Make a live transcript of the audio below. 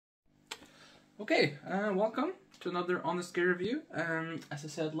Okay, welcome to another Honest Gear review. As I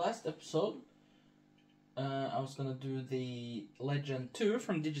said last episode, I was gonna do the Legend 2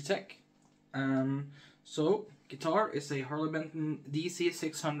 from Digitech. So, guitar is a Harley Benton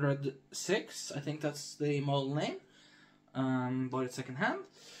DC606, I think that's the model name. Bought it second hand.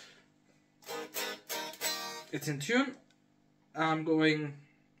 It's in tune. I'm going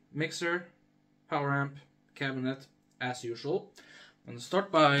mixer, power amp, cabinet, as usual. I'm gonna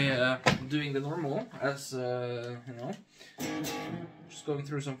start by doing the normal, as you know, just going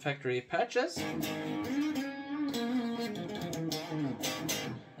through some factory patches, and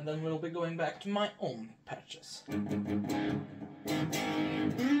then we'll be going back to my own patches.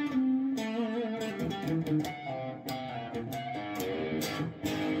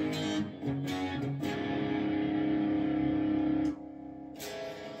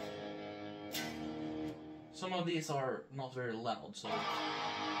 Some of these are not very loud, so... I'm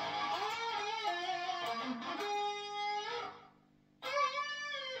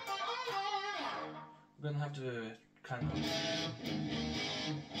gonna have to kind of...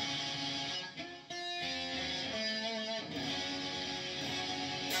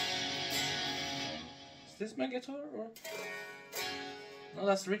 Is this my guitar, or...? No,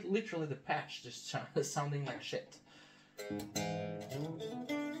 that's literally the patch just sounding like shit.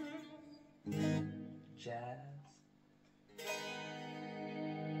 Jazz.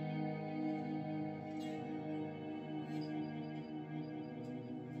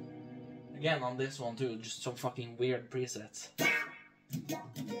 Again, on this one too, just some fucking weird presets.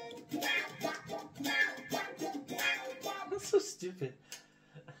 That's so stupid.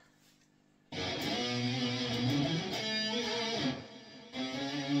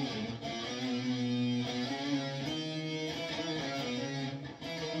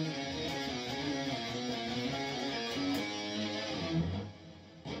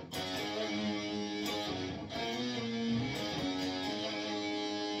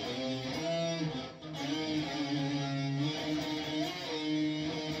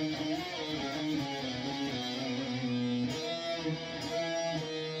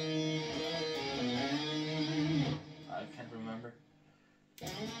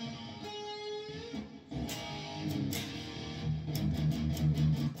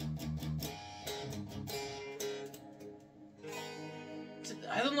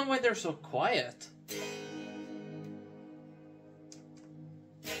 I don't know why they're so quiet.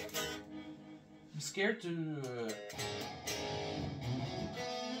 I'm scared to...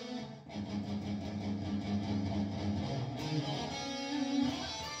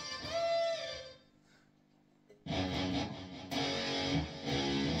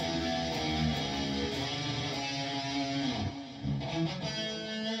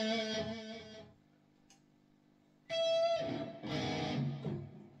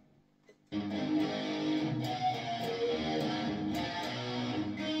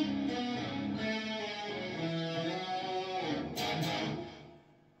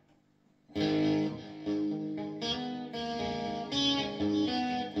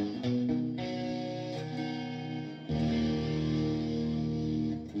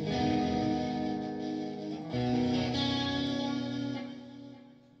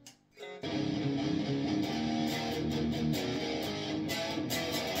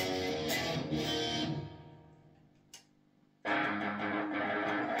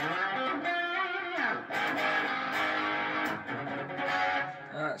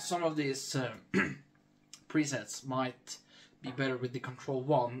 some of these presets might be better with the Control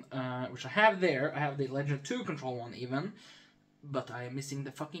 1, which I have there. I have the Legend 2 Control 1 even, but I am missing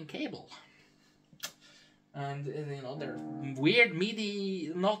the fucking cable. And, you know, they're weird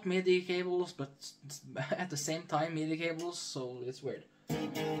MIDI, not MIDI cables, but at the same time MIDI cables, so it's weird.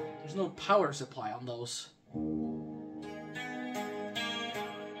 There's no power supply on those.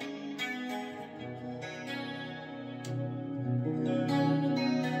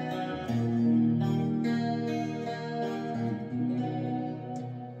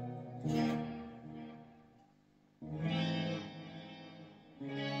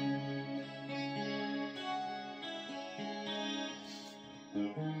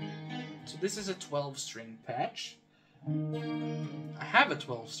 So this is a 12-string patch. I have a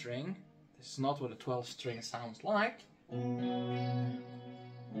 12-string. This is not what a 12-string sounds like.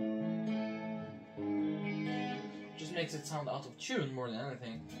 Just makes it sound out of tune more than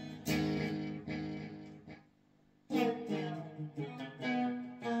anything.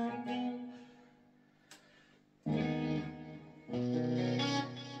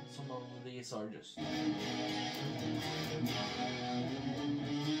 Some of these are just...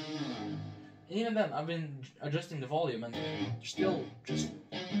 And even then, I've been adjusting the volume and still just...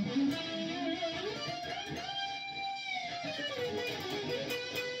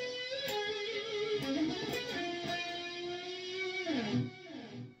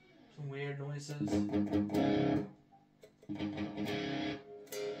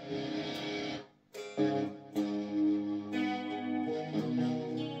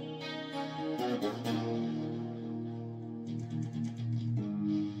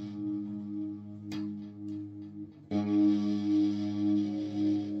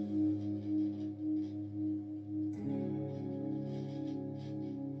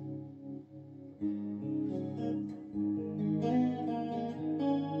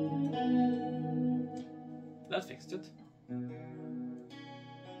 fixed it.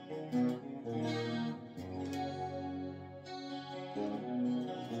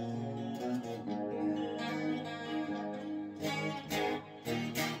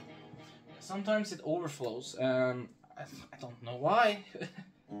 Sometimes it overflows. I don't know why.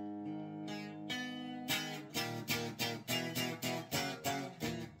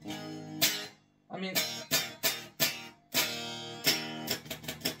 I mean,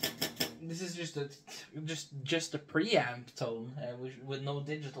 this is just a preamp tone with no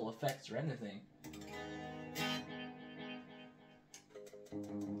digital effects or anything.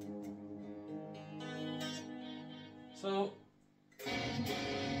 So,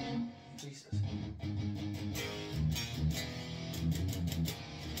 Jesus.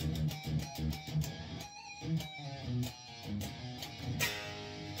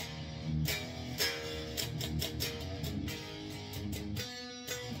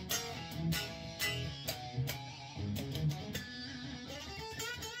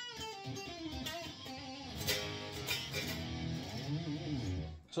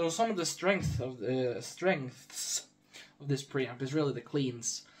 So some of the strengths of this preamp is really the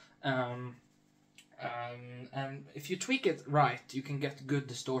cleans, and if you tweak it right, you can get good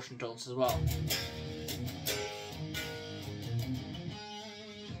distortion tones as well.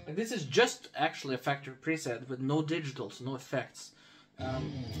 Like this is just actually a factory preset with no digitals, no effects.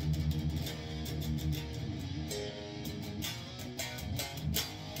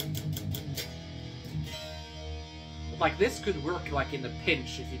 Like this could work like in a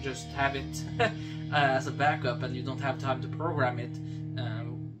pinch if you just have it as a backup and you don't have time to program it,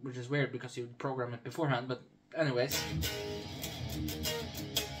 which is weird because you program it beforehand, but anyways.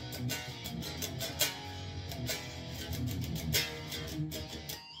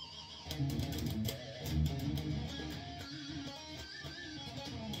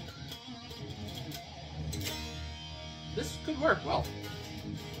 This could work well.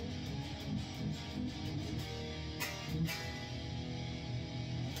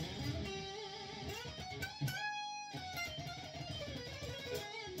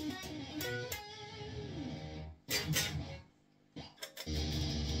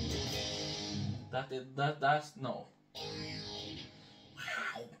 That's no.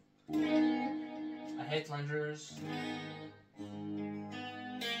 Wow. I hate lungers.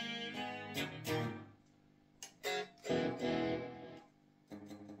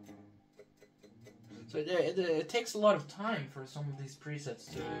 So it takes a lot of time for some of these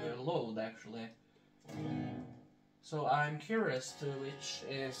presets to load, actually. So I'm curious to which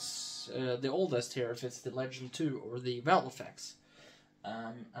is the oldest here, if it's the Legend 2 or the Valvefax.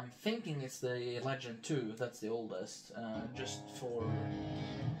 I'm thinking it's the Legend 2 that's the oldest, just for...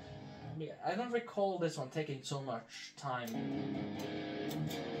 I don't recall this one taking so much time.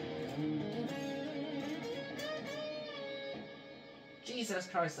 Jesus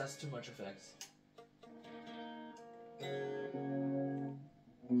Christ, that's too much effects.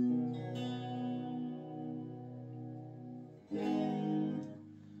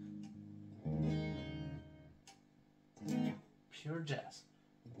 Pure jazz.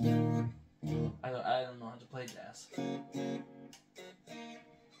 I don't know how to play jazz.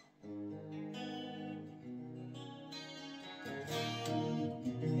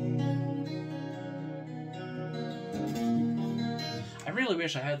 I really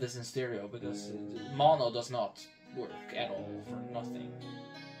wish I had this in stereo because mono does not work at all for nothing.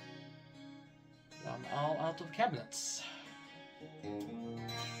 I'm all out of cabinets.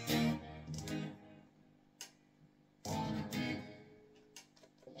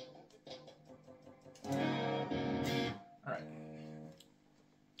 Alright.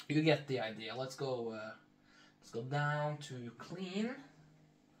 You get the idea. Let's go down to clean.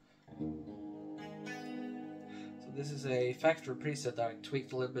 So this is a factory preset that I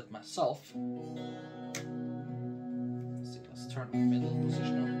tweaked a little bit myself. Let's see, let's turn the middle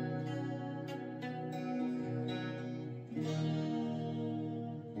position on.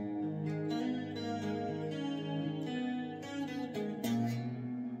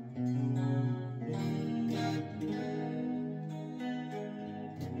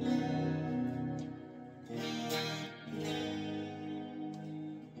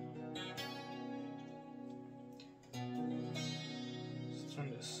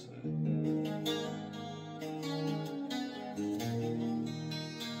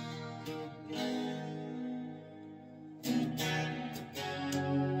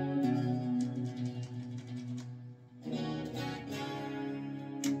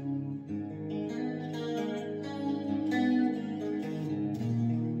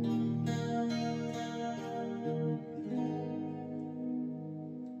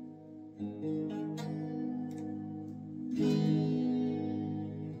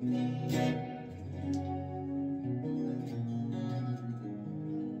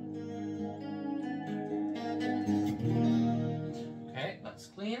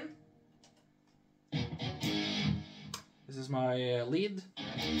 lead.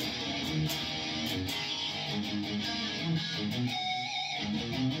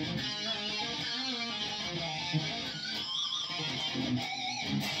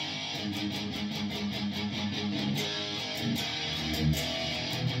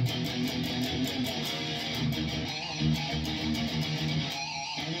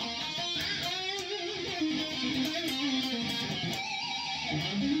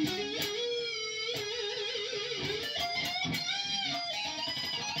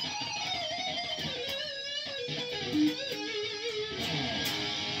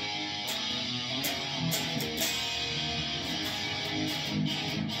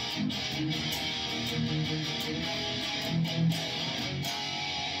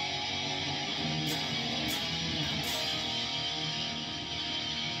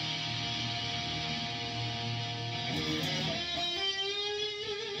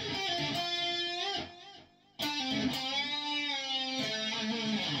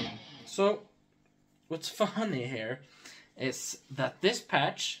 So, what's funny here is that this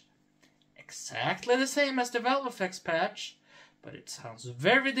patch, exactly the same as the ValveFX patch, but it sounds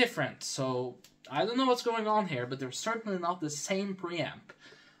very different. So, I don't know what's going on here, but they're certainly not the same preamp.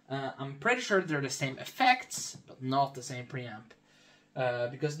 I'm pretty sure they're the same effects, but not the same preamp.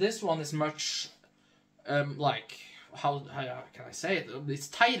 Because this one is much, like, how can I say it? It's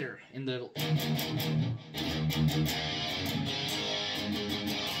tighter in the...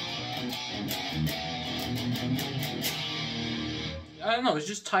 I don't know, it's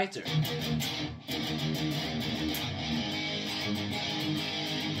just tighter.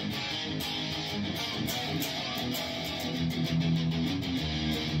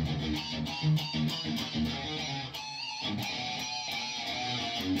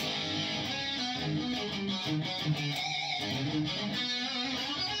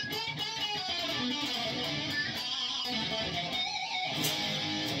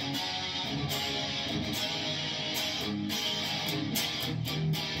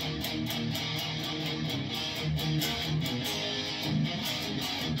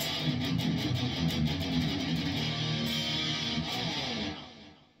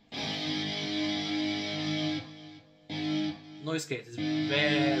 Noise gate is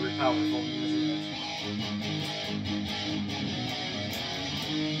very powerful.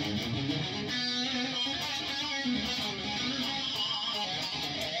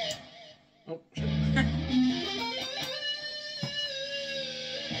 Oh, shit.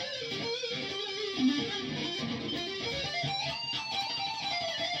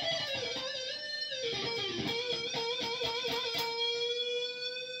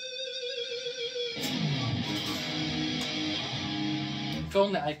 If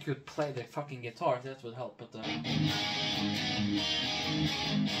only I could play the fucking guitar, that would help, but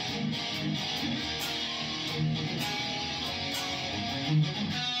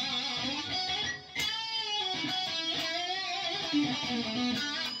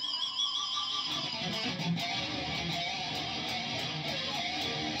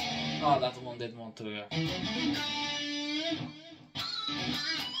oh, that one didn't want to...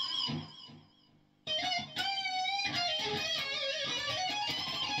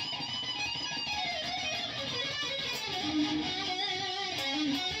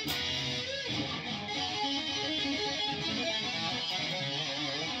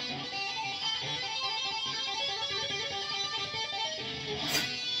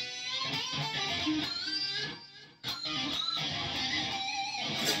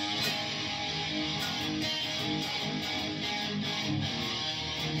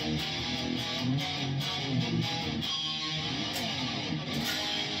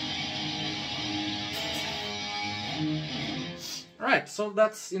 Right, so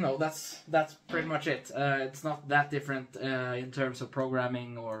that's, you know, that's pretty much it. It's not that different in terms of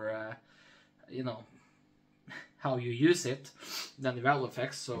programming or, you know, how you use it than the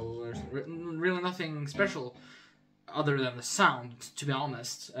ValveFX, so there's really nothing special other than the sound, to be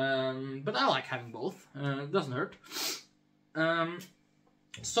honest. But I like having both. It doesn't hurt.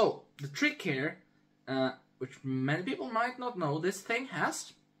 So, the trick here, which many people might not know, this thing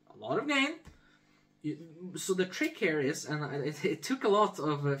has a lot of gain. So the trick here is, and it took a lot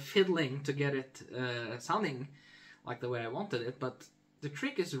of fiddling to get it sounding like the way I wanted it, but the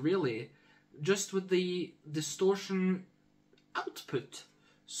trick is really just with the distortion output.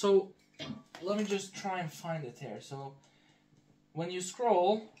 So let me just try and find it here. So when you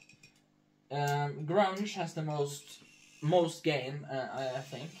scroll, grunge has the most gain, I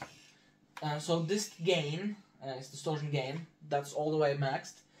think. So this gain is distortion gain. That's all the way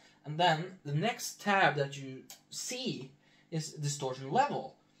maxed. And then the next tab that you see is distortion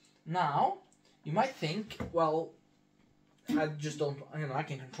level. Now, you might think, well, I just don't, you know, I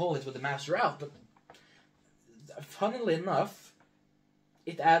can control it with the master out, but funnily enough,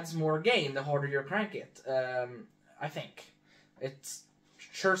 it adds more gain the harder you crank it. I think it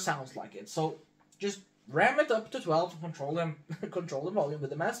sure sounds like it. So just ram it up to 12 and control the volume with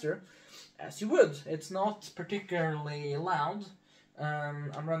the master, as you would. It's not particularly loud.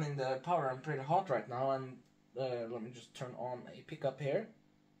 I'm running the power on pretty hot right now, and let me just turn on a pickup here.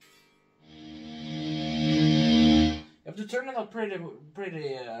 You have to turn it up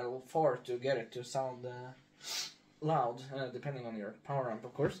pretty far to get it to sound loud, depending on your power amp,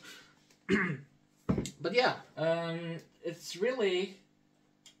 of course. But yeah, it's really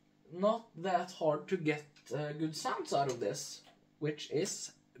not that hard to get good sounds out of this, which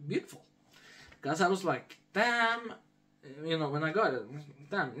is beautiful. Because I was like, damn, you know, when I got it,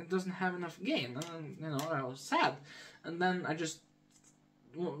 damn, it doesn't have enough gain, and you know, I was sad. And then I just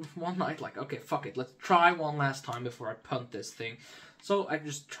one night, like, okay, fuck it, let's try one last time before I punt this thing. So I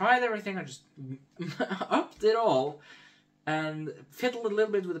just tried everything, I just upped it all, and fiddled a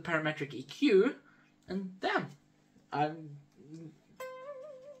little bit with the parametric EQ, and damn, I'm...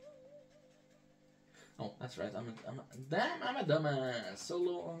 Oh, that's right, I'm a dumbass.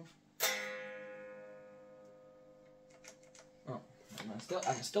 Solo of... Oh,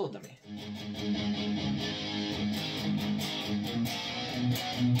 I'm still a dummy.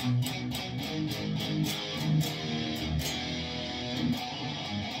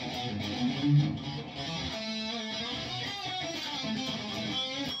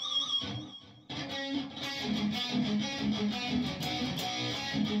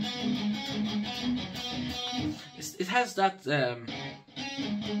 It has that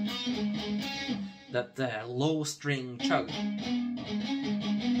low string chug.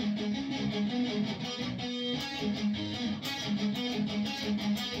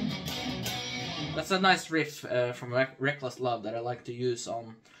 That's a nice riff from Reckless Love that I like to use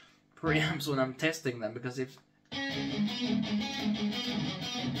on preamps when I'm testing them, because if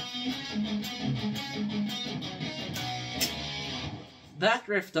that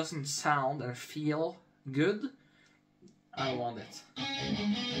riff doesn't sound and feel good, I don't want it.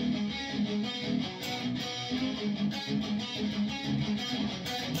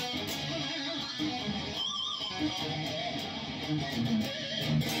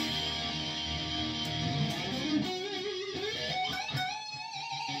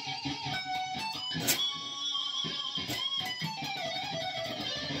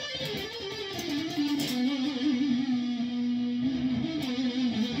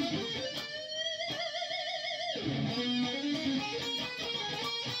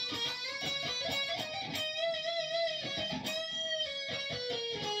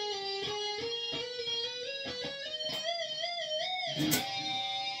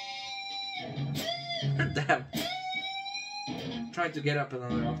 Damn. Tried to get up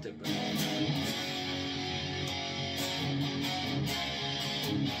another octave, but...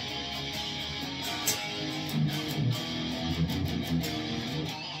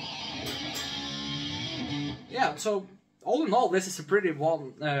 Yeah, so all in all, this is a pretty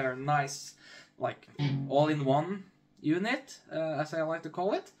nice, like, all-in-one unit, as I like to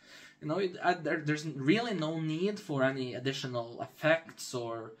call it. You know, there's really no need for any additional effects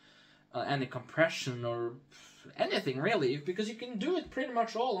or any compression or anything really, because you can do it pretty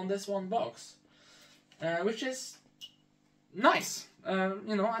much all on this one box, which is nice. You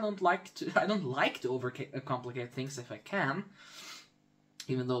know, I don't like to overcomplicate things if I can,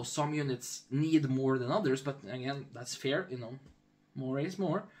 even though some units need more than others. But again, that's fair. You know, more is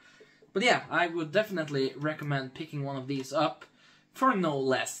more. But yeah, I would definitely recommend picking one of these up for no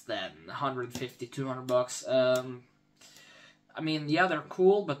less than 150, 200 bucks. I mean, yeah, they're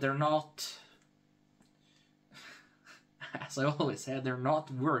cool, but they're not, as I always said, they're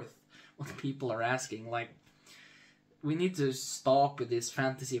not worth what people are asking. Like, we need to stop with these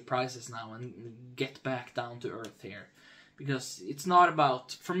fantasy prices now and get back down to earth here. Because it's not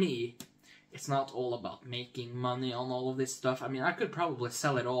about, for me, it's not all about making money on all of this stuff. I mean, I could probably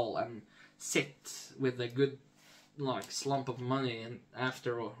sell it all and sit with a good, like, slump of money and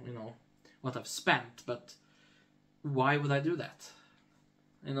after, you know, what I've spent, but why would I do that?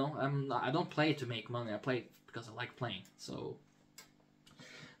 You know, I don't play to make money. I play because I like playing. So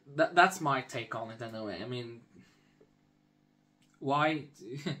that's my take on it anyway. I mean, why,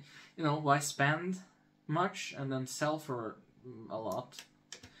 you know, why spend much and then sell for a lot?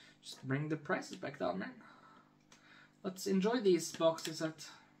 Just bring the prices back down, man. Let's enjoy these boxes at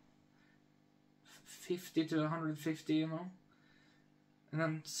 50 to 150, you know. And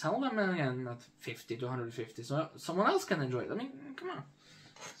then sell them again at 50 to 150, so someone else can enjoy it. I mean, come on.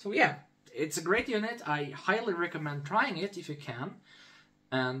 So yeah, it's a great unit. I highly recommend trying it if you can.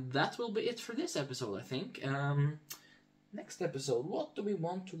 And that will be it for this episode, I think. Next episode, what do we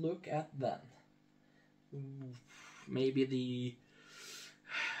want to look at then? Maybe the...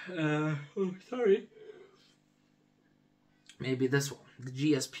 sorry. Maybe this one, the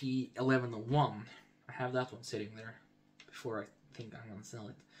GSP 1101. I have that one sitting there before I think I'm gonna sell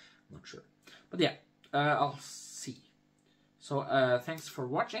it. I'm not sure. But yeah, I'll see. So thanks for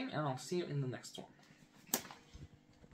watching, and I'll see you in the next one.